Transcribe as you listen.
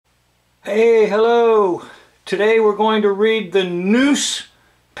Hey, hello! Today we're going to read the Noose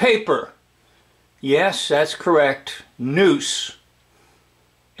paper. Yes, that's correct. Noose.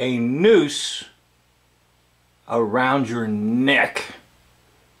 A noose around your neck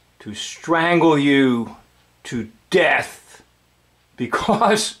to strangle you to death,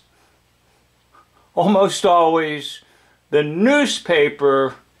 because almost always the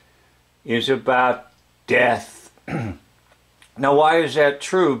newspaper is about death. Now, why is that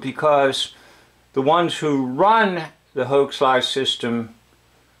true? Because the ones who run the hoax-lie system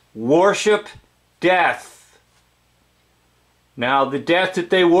worship death. Now, the death that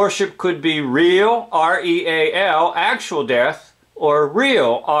they worship could be real, R-E-A-L, actual death, or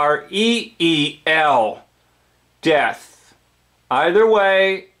real, R-E-E-L, death. Either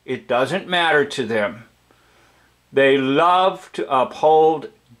way, it doesn't matter to them. They love to uphold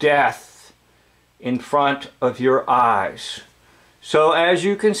death in front of your eyes. So as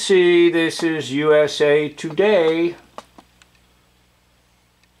you can see, this is USA Today,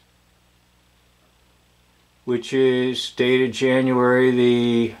 which is dated January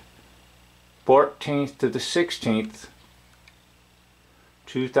the 14th to the 16th,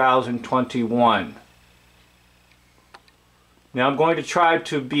 2021. Now I'm going to try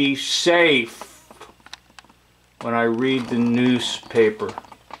to be safe when I read the newspaper.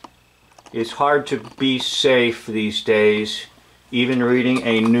 It's hard to be safe these days. Even reading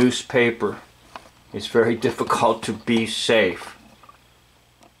a newspaper, it's very difficult to be safe.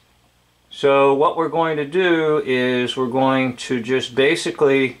 So what we're going to do is we're going to just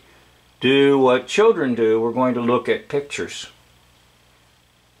basically do what children do. We're going to look at pictures.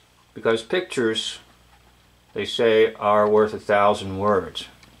 Because pictures, they say, are worth 1,000 words.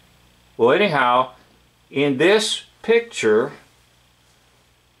 Well, anyhow, in this picture,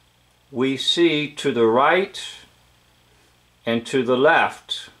 we see to the right and to the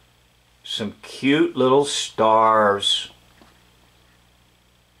left some cute little stars.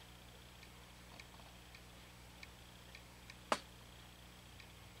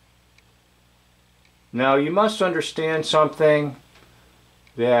 Now you must understand something,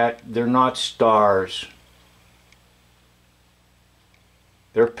 that they're not stars.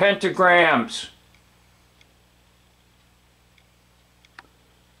 They're pentagrams.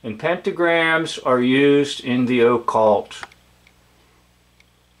 And pentagrams are used in the occult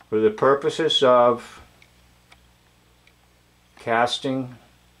for the purposes of casting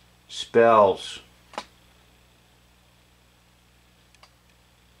spells.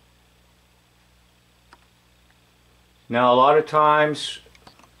 Now a lot of times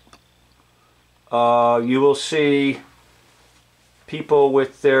you will see people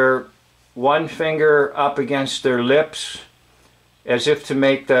with their one finger up against their lips as if to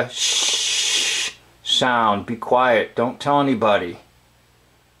make the shh sound. Be quiet, don't tell anybody.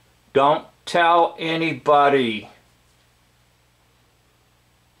 Don't tell anybody.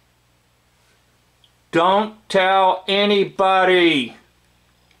 Don't tell anybody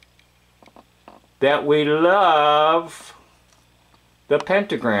that we love the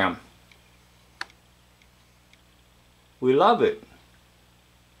pentagram. We love it.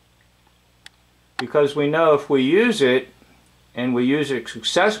 Because we know if we use it, and we use it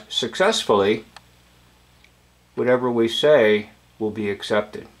successfully, whatever we say will be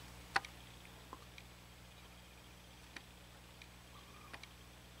accepted.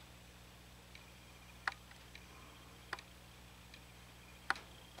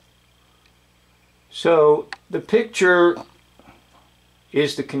 So the picture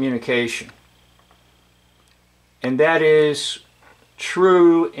is the communication, and that is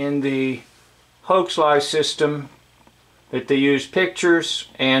true in the hoax-lie system, that they use pictures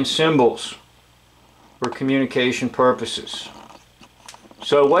and symbols for communication purposes.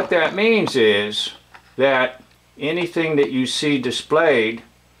 So what that means is that anything that you see displayed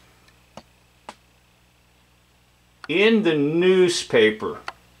in the newspaper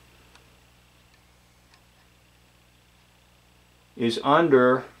is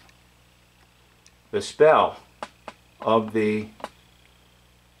under the spell of the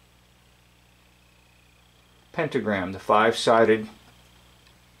pentagram, the five-sided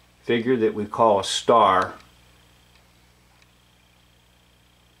figure that we call a star.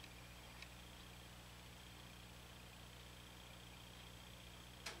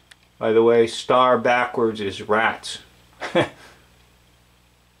 By the way, star backwards is rats.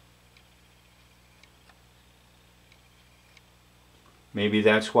 Maybe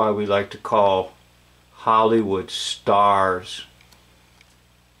that's why we like to call Hollywood stars.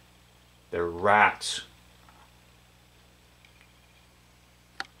 They're rats.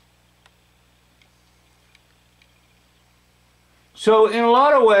 So in a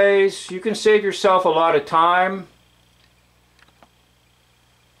lot of ways, you can save yourself a lot of time.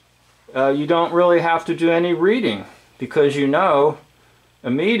 You don't really have to do any reading because you know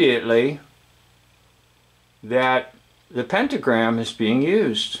immediately that the pentagram is being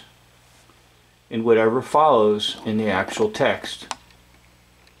used in whatever follows in the actual text.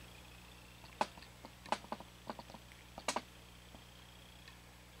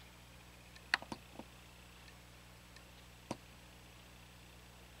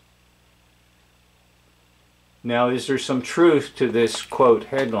 Now, is there some truth to this quote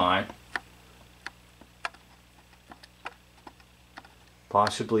headline?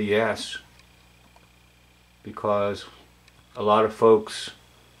 Possibly yes, because a lot of folks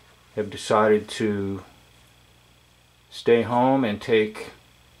have decided to stay home and take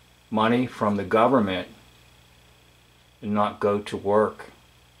money from the government and not go to work.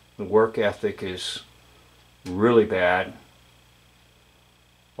 The work ethic is really bad.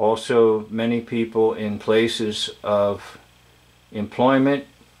 Also, many people in places of employment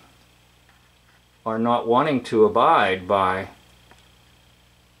are not wanting to abide by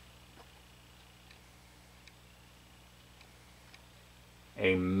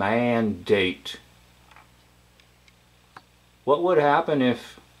a mandate. What would happen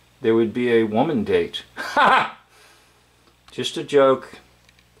if there would be a woman date? Just a joke.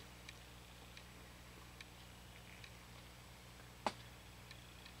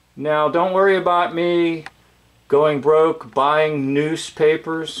 Now, don't worry about me going broke buying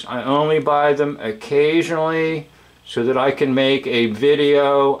newspapers. I only buy them occasionally so that I can make a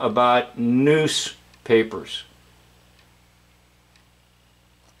video about newspapers.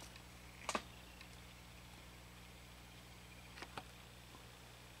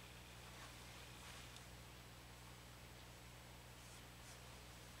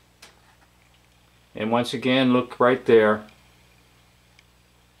 And once again, look right there.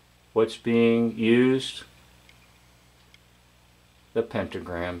 What's being used? The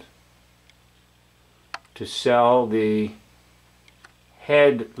pentagram. To sell the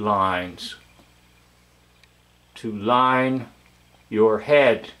headlines. To line your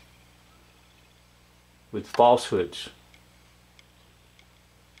head with falsehoods.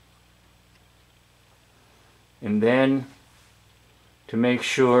 And then to make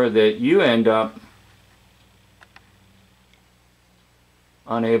sure that you end up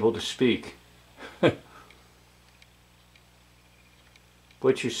unable to speak.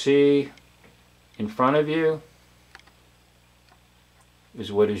 What you see in front of you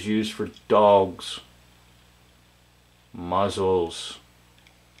is what is used for dogs, muzzles.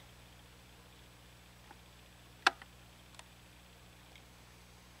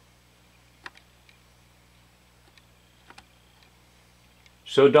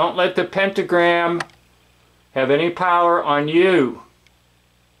 So don't let the pentagram have any power on you.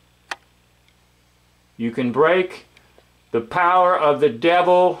 You can break the power of the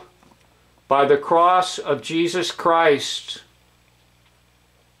devil by the cross of Jesus Christ.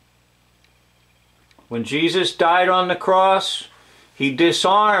 When Jesus died on the cross, he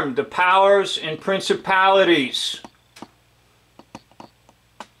disarmed the powers and principalities.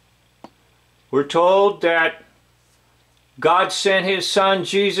 We're told that God sent his Son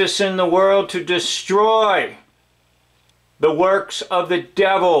Jesus in the world to destroy the works of the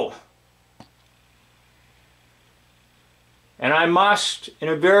devil. And I must, in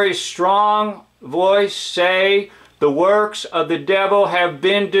a very strong voice, say, the works of the devil have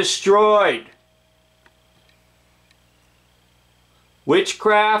been destroyed.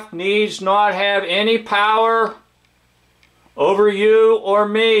 Witchcraft needs not have any power over you or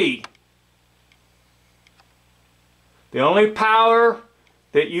me. The only power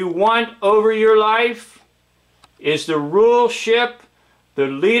that you want over your life is the ruleship, the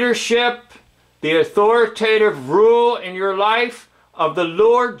leadership, the authoritative rule in your life of the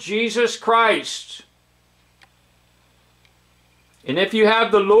Lord Jesus Christ. And if you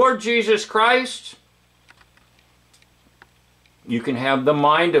have the Lord Jesus Christ, you can have the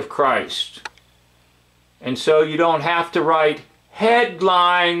mind of Christ. And so you don't have to write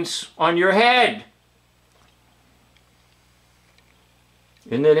headlines on your head.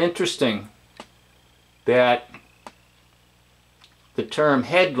 Isn't it interesting that the term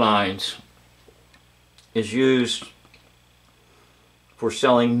headlines is used for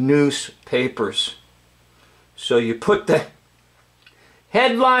selling newspapers? So you put the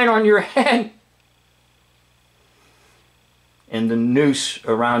headline on your head and the noose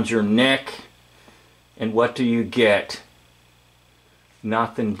around your neck, and what do you get?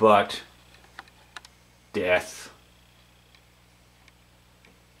 Nothing but death.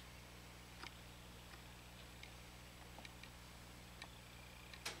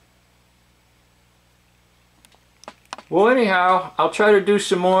 Well, anyhow, I'll try to do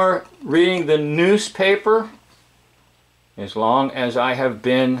some more reading the newspaper as long as I have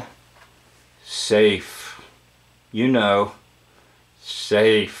been safe. You know,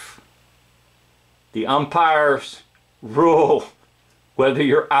 safe. The umpires rule whether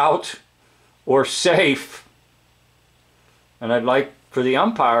you're out or safe. And I'd like for the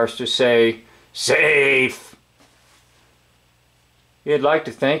umpires to say, safe. I'd like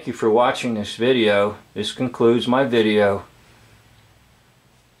to thank you for watching this video. This concludes my video.